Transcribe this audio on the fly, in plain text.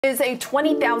Is a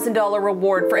 $20,000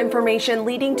 reward for information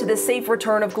leading to the safe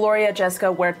return of Gloria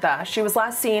Jessica Huerta. She was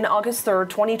last seen August 3rd,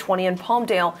 2020 in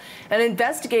Palmdale, and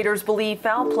investigators believe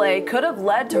foul play could have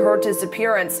led to her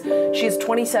disappearance. She's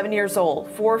 27 years old,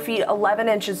 4 feet 11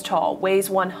 inches tall, weighs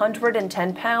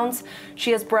 110 pounds. She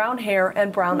has brown hair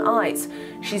and brown eyes.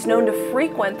 She's known to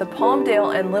frequent the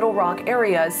Palmdale and Little Rock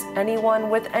areas. Anyone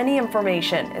with any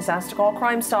information is asked to call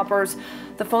Crime Stoppers.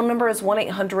 The phone number is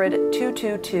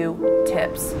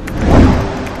 1-800-222-TIPS.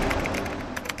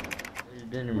 There's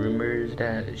been rumors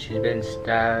that she's been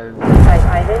stabbed. By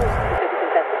Ivan, because he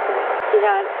confessed it to me. He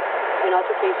had an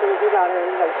altercation with your daughter,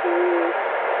 like she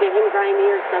did him grimy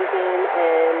or something,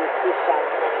 and he shot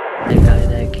her. The guy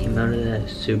that came out of that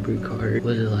supercar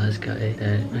was the last guy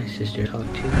that my sister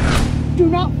talked to. Do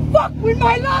not fuck with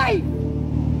my life!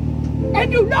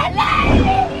 And do not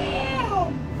lie!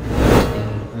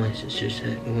 My sister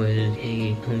said when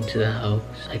he came to the house,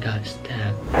 I got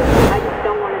stabbed. I just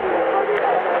don't want to be recorded.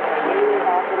 I don't want to be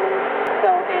involved in this. So,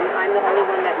 and I'm the only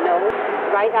one that knows.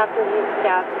 Right after he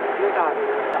stabbed your daughter,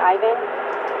 Ivan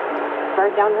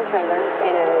burnt down her trailer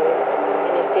in a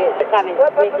ditch. Having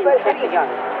making check the yard.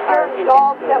 There's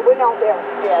dogs that went out there.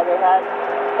 Yeah,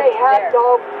 They had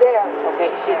dogs there.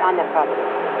 Okay, she's on that property.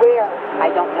 Where?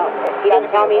 I don't know. He didn't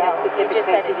tell me a specific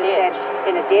place. He said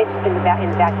in a ditch in the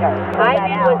backyard.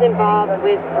 Ivan was involved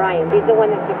with Brian. He's the one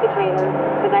that took the trailer.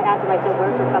 Because I asked him, I said,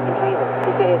 where's your fucking trailer?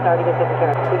 He said it's already been taken care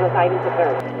of. He goes, Ivan took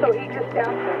care of it. So he just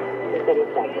stabbed her. He said he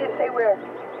stabbed He her. didn't say where.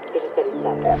 He just said he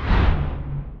stabbed her.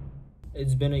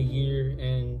 It's been a year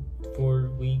and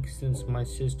 4 weeks since my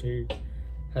sister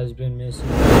has been missing.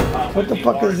 What the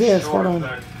fuck is this? Hold on.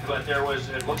 But there was,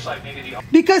 it looks like maybe the...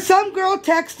 Because some girl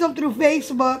texted him through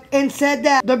Facebook and said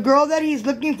that the girl that he's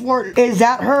looking for is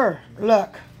that her.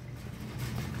 Look.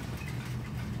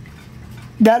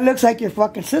 That looks like your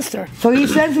fucking sister. So he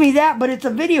sends me that, but it's a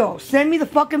video. Send me the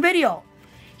fucking video.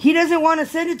 He doesn't want to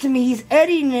send it to me. He's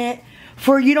editing it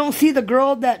for you don't see the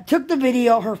girl that took the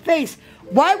video, her face.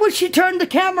 Why would she turn the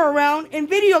camera around and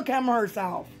video camera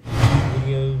herself?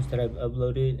 Videos that I've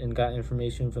uploaded and got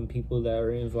information from people that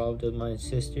were involved with my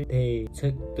sister, they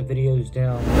took the videos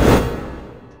down.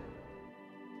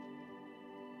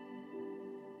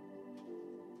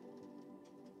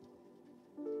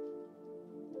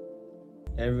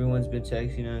 Everyone's been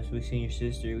texting us, we seen your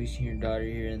sister, we seen your daughter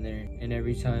here and there. And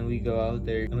every time we go out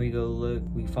there and we go look,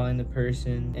 we find the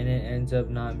person and it ends up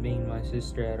not being my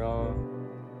sister at all.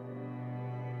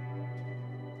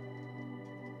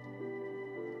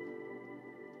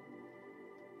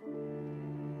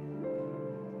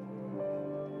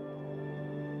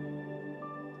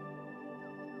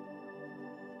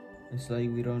 It's like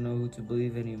we don't know who to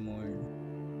believe anymore.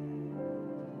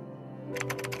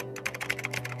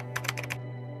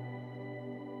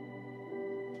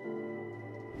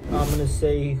 I'm gonna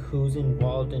say who's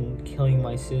involved in killing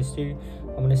my sister.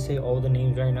 I'm gonna say all the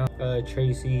names right now.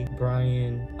 Tracy,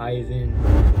 Brian, Ivan.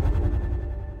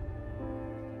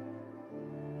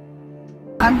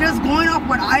 I'm just going off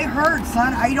what I heard,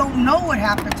 son. I don't know what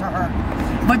happened to her.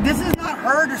 But this is not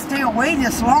her to stay away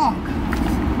this long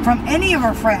from any of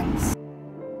her friends.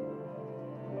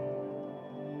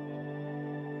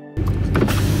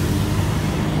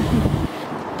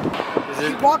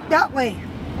 She walked that way.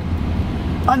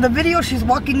 On the video, she's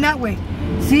walking that way.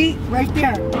 See, right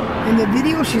there. In the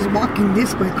video, she's walking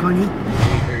this way, Connie. We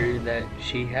heard that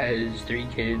she has 3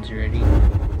 kids already.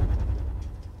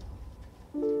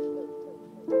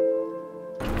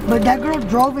 But that girl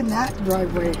drove in that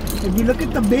driveway. If you look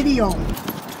at the video.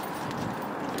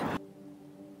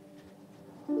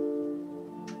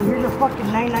 Here's a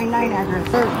fucking 999 address.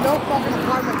 There's no fucking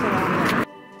apartments around here.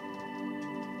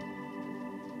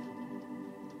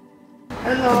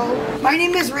 Hello. My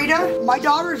name is Rita. My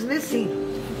daughter's missing.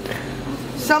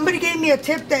 Somebody gave me a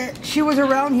tip that she was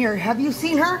around here. Have you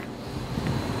seen her?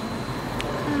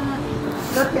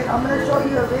 Look it, I'm gonna show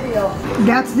you a video.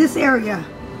 That's this area.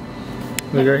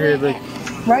 Look right here, look.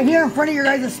 Right here in front of your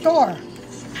guys' store.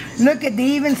 Look at, they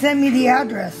even sent me the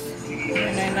address.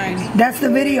 999. That's the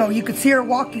video. You could see her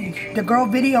walking. The girl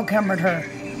video cameraed her.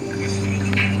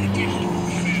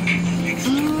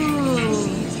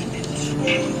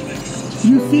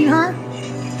 You seen her?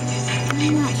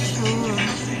 I'm not sure.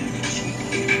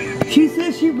 She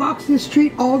says she walks this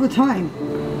street all the time.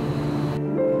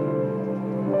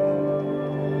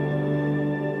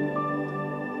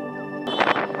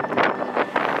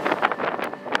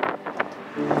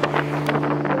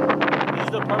 These are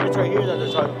the apartments right here that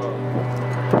they're talking about.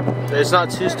 It's not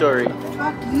 2-story.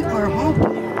 Fuck, you are home.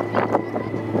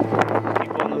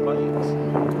 People on the bikes.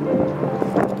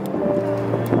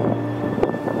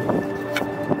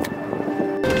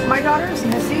 my daughter's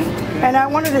missing, and I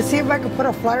wanted to see if I could put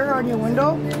a flyer on your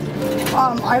window.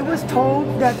 I was told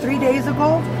that 3 days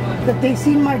ago that they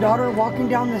seen my daughter walking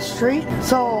down the street,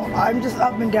 so I'm just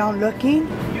up and down looking.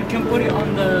 You can put it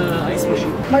on the ice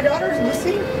machine. My daughter's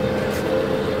missing,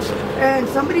 and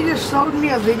somebody just showed me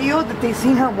a video that they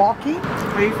seen her walking.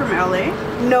 Are you from LA?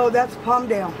 No, that's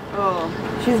Palmdale. Oh.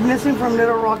 She's missing from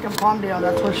Little Rock and Palmdale.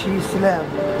 That's where she used to live.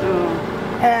 Oh.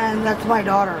 And that's my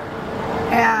daughter.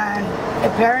 And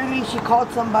apparently she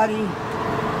called somebody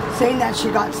saying that she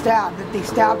got stabbed, that they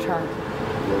stabbed her.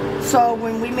 So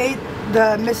when we made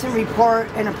the missing report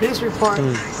and a police report,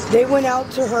 they went out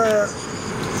to her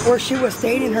where she was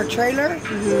staying in her trailer,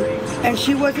 and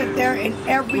she wasn't there, and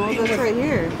everything was right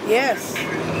here. Yes,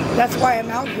 that's why I'm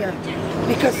out here,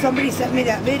 because somebody sent me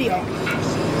that video.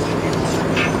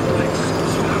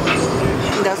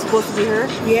 And that's supposed to be her?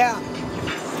 Yeah.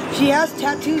 She has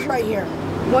tattoos right here.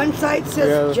 One side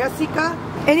says Jessica,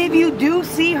 and if you do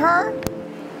see her,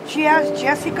 she has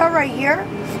Jessica right here,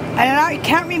 and I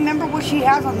can't remember what she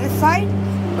has on this side,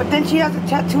 but then she has a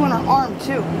tattoo on her arm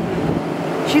too.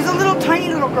 She's a little tiny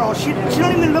little girl. She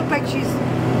don't even look like she's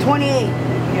 28.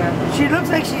 Yeah. She looks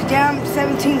like she's damn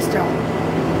 17 still.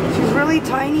 She's really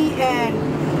tiny, and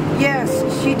yes,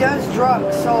 she does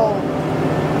drugs. So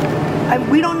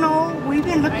we don't know. We've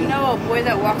been looking. I know a boy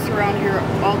that walks around here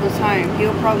all the time.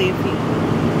 He'll probably if he.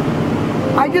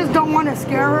 I just don't want to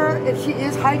scare her if she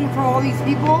is hiding from all these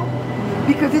people,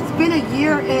 because it's been a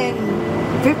year and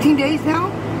 15 days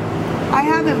now. I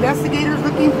have investigators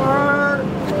looking for her.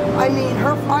 I mean,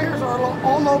 her flyers are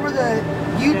all over the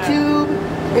YouTube.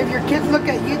 Yeah. If your kids look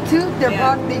at YouTube, they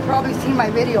probably see my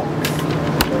video.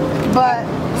 But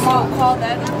call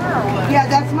that number or what? Yeah,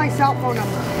 that's my cell phone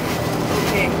number.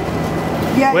 Okay.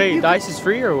 Yeah. Wait, the ice is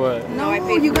free or what? No, I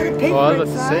paid you gotta pay for it. I was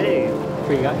about to say,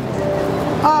 free ice.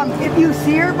 If you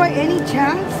see her by any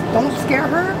chance, don't scare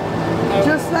her.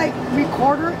 Just like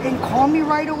record her and call me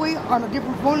right away on a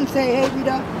different phone and say, hey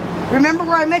Rita, remember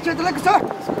where I met you at the liquor store?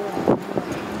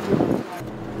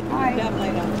 Hi. That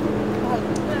light on.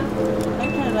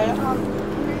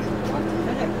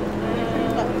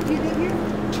 Do you live here?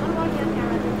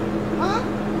 Huh?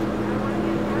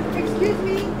 Excuse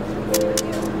me?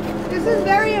 This is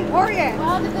very important.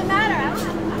 Well, does it matter? I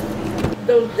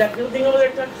don't have That building over there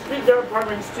across the street, there are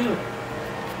apartments too.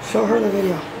 Show her the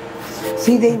video.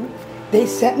 See, they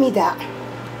sent me that.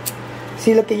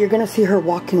 See, look, you're gonna see her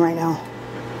walking right now.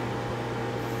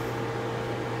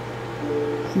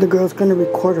 The girl's gonna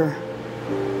record her.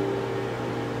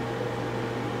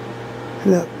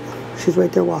 Look, she's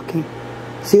right there walking.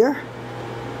 See her?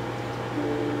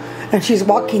 And she's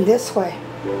walking this way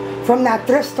from that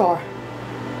thrift store.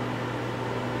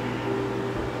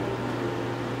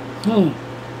 I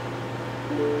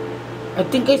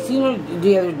think I seen her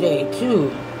the other day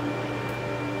too.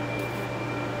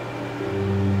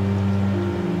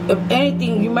 If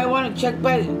anything, you might want to check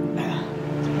by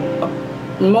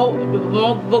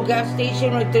multiple gas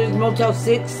station right there's Motel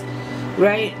 6,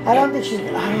 right? I don't know if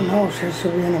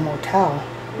she'll be in a motel.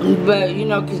 But you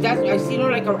know, cause I seen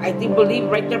her like I believe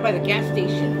right there by the gas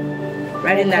station,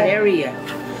 right in that area.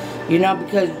 You know,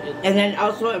 because and then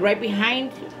also right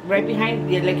behind,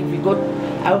 yeah, like if you go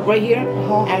out right here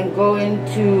and go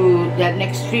into that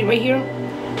next street right here.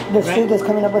 The street that's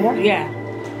coming up right here? Yeah.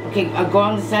 Okay, I'll go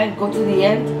on the side, go to the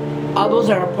end. All those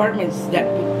are apartments that,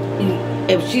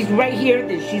 if she's right here,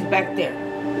 then she's back there.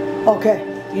 Okay.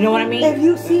 You know what I mean? If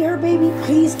you see her, baby,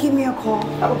 please give me a call.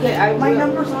 Okay, my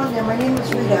number's on there. My name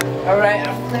is Rita. All right,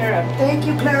 I'm Clara. Thank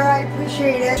you, Clara. I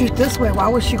appreciate it. She's this way. Why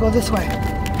would she go this way?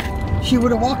 She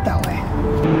would have walked that way.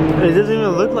 It doesn't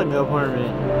even look like an apartment.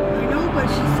 I know, but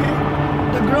she said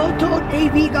the girl told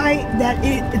AV guy that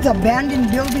it's abandoned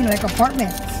building like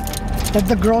apartments that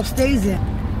the girl stays in.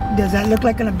 Does that look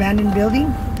like an abandoned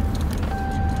building?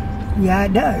 Yeah,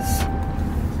 it does.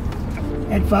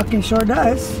 It fucking sure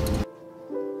does.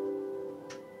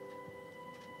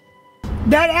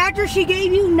 That address she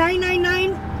gave you,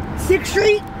 999 6th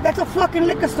Street, that's a fucking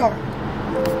liquor store.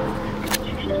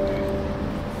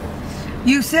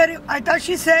 You said, I thought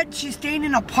she said she's staying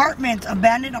in apartments,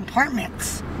 abandoned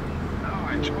apartments. No,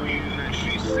 I told you that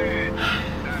she said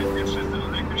that this is the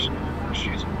liquor store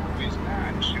she's always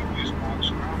at. She always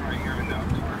walks around right here in the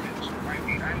apartments. I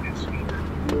didn't see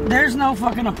her. There's no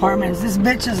fucking apartments. This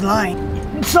bitch is lying.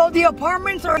 So the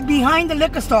apartments are behind the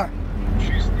liquor store.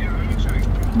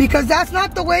 Because that's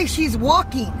not the way she's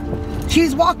walking.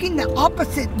 She's walking the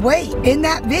opposite way. In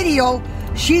that video,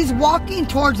 she's walking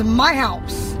towards my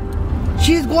house.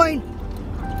 She's going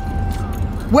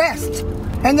west,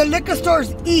 and the liquor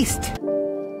store's east.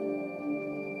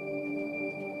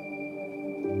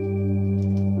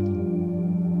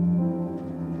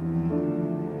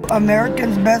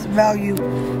 American's Best Value.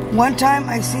 One time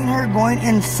I seen her going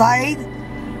inside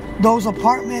those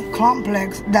apartment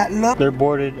complex that look... They're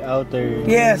boarded out there.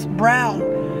 Yes, brown.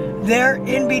 They're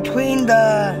in between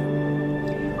the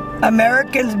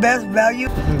American's Best Value.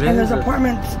 And there's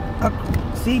apartments,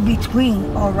 see, between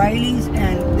O'Reilly's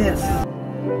and this.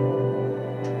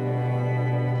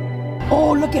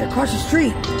 Oh, look at it, across the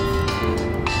street.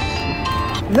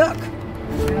 Look.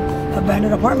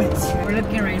 Abandoned apartments. We're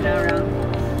looking right now around.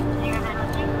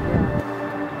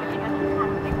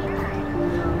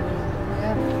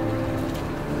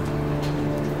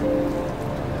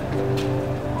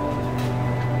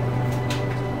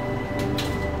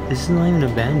 This is not even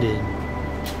abandoned.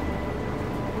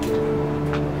 So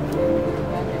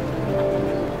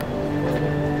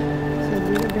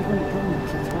these are different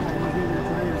apartments, that's why I'm here to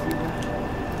try to see that.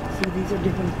 See, these are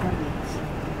different apartments.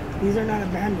 These are not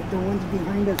abandoned, the ones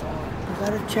behind us are. I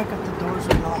gotta check if the doors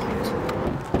are locked.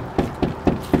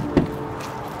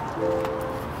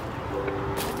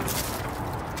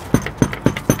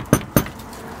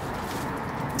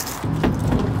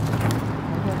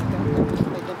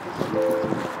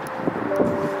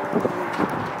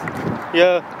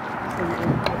 Yeah.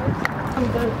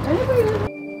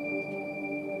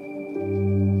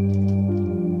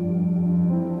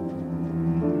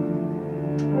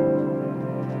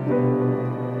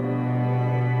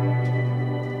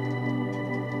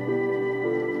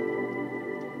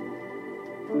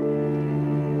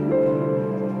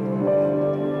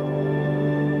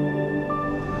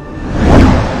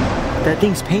 That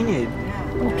thing's painted.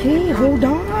 Okay, hold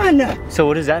on. So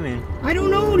what does that mean? I don't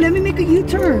know, let me make a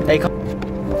U-turn. Hey, come.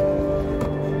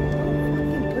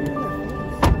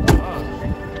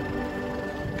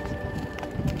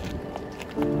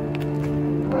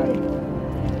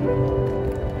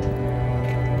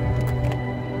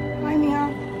 Hi, Mia.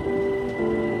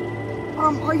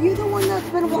 Are you the one that's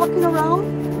been walking around?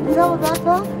 You have a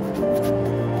backpack?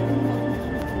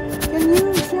 Can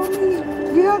you show me?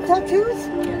 Do you have tattoos?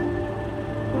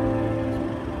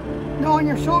 No, on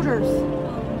your shoulders.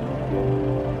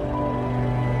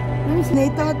 They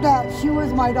thought that she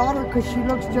was my daughter because she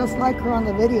looks just like her on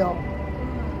the video.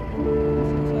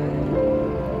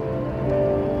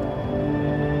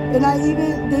 And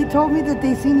they told me that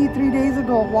they seen you 3 days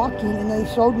ago walking and they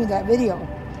showed me that video.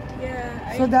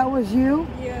 Yeah. So that was you?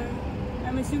 Yeah.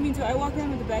 I'm assuming so. I walk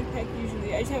around with a backpack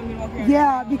usually. I just haven't been walking around.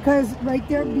 Yeah, because right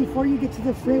there before you get to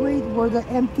the freeway where the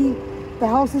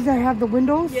houses that have the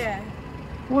windows? Yeah.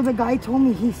 Well, the guy told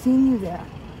me he seen you there.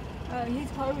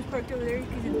 His car was parked over there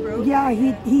because it's broke. Yeah,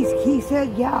 he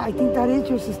said, yeah, I think that is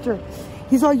your sister.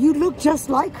 He's like, you look just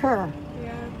like her.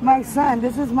 Yeah. My son,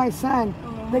 this is my son.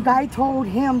 The guy told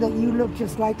him that you look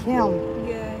just like him.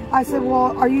 Yeah. I said,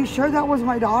 well, are you sure that was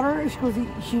my daughter? She goes,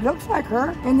 she looks like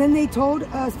her. And then they told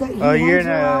us that he hangs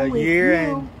around with you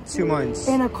and 2 months.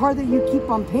 in a car that you keep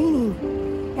on painting.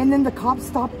 And then the cops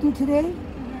stopped you today? So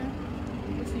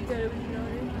you thought it was your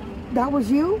daughter? That was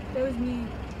you? That was me.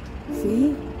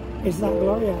 See? It's not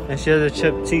Gloria. And she has a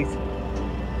chipped teeth. I'm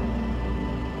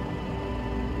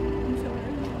sorry.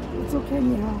 It's okay,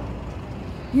 Mia.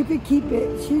 You could keep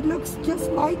it. She looks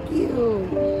just like you.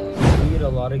 We get a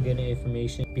lot of good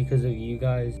information because of you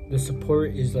guys. The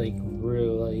support is like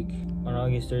real. Like on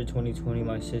August 3rd, 2020,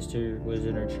 my sister was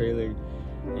in her trailer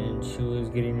and she was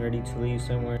getting ready to leave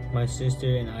somewhere. My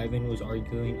sister and Ivan was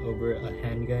arguing over a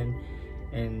handgun,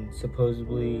 and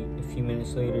supposedly a few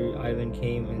minutes later, Ivan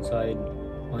came inside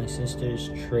my sister's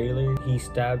trailer. He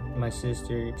stabbed my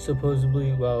sister.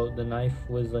 Supposedly, well, the knife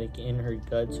was like in her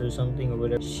guts or something or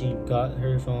whatever. She got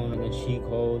her phone and then she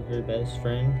called her best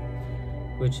friend,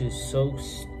 which is so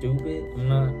stupid.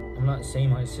 I'm not saying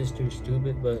my sister's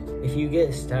stupid, but if you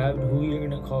get stabbed, who you're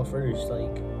gonna call first?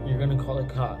 Like, you're gonna call the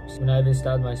cops. When Ivan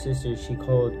stabbed my sister, she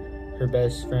called her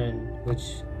best friend,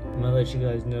 which I'm gonna let you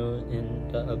guys know in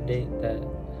the update that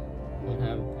we'll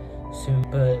have soon.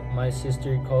 But my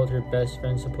sister called her best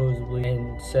friend supposedly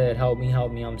and said, help me,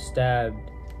 I'm stabbed.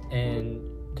 And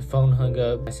the phone hung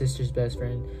up. My sister's best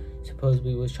friend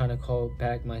supposedly was trying to call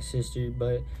back my sister,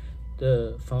 but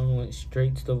the phone went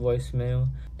straight to the voicemail,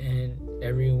 and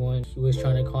everyone was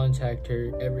trying to contact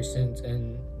her ever since,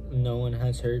 and no one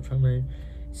has heard from her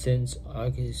since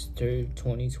August 3rd,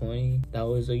 2020. That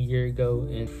was a year ago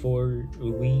and 4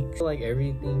 weeks. Like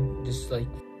everything just like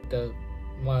the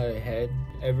my head.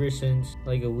 Ever since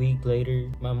like a week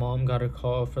later, my mom got a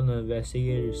call from the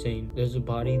investigator saying there's a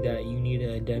body that you need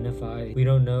to identify. We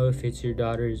don't know if it's your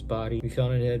daughter's body. We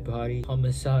found a dead body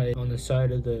homicide on the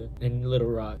side of in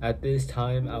Little Rock. At this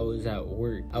time, I was at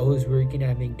work. I was working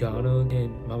at McDonald's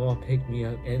and my mom picked me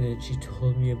up and then she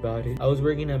told me about it. I was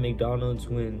working at McDonald's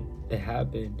when it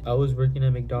happened. I was working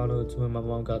at McDonald's when my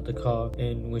mom got the call,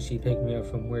 and when she picked me up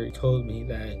from work, told me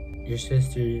that your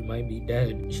sister might be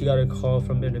dead. She got a call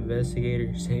from an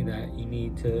investigator saying that you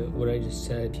need to, what I just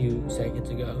said a few seconds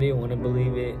ago. I didn't want to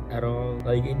believe it at all.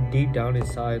 Like deep down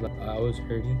inside, like, I was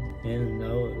hurting. And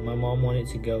no, my mom wanted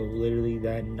to go literally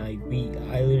that night.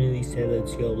 I literally said,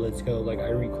 let's go. Like I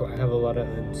have a lot of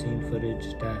unseen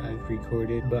footage that I've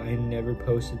recorded, but I never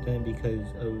posted them because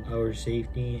of our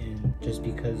safety and just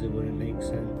because it wouldn't make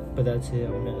sense. But that's it.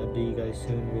 I'm gonna update you guys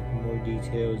soon with more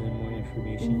details and more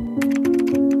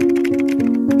information.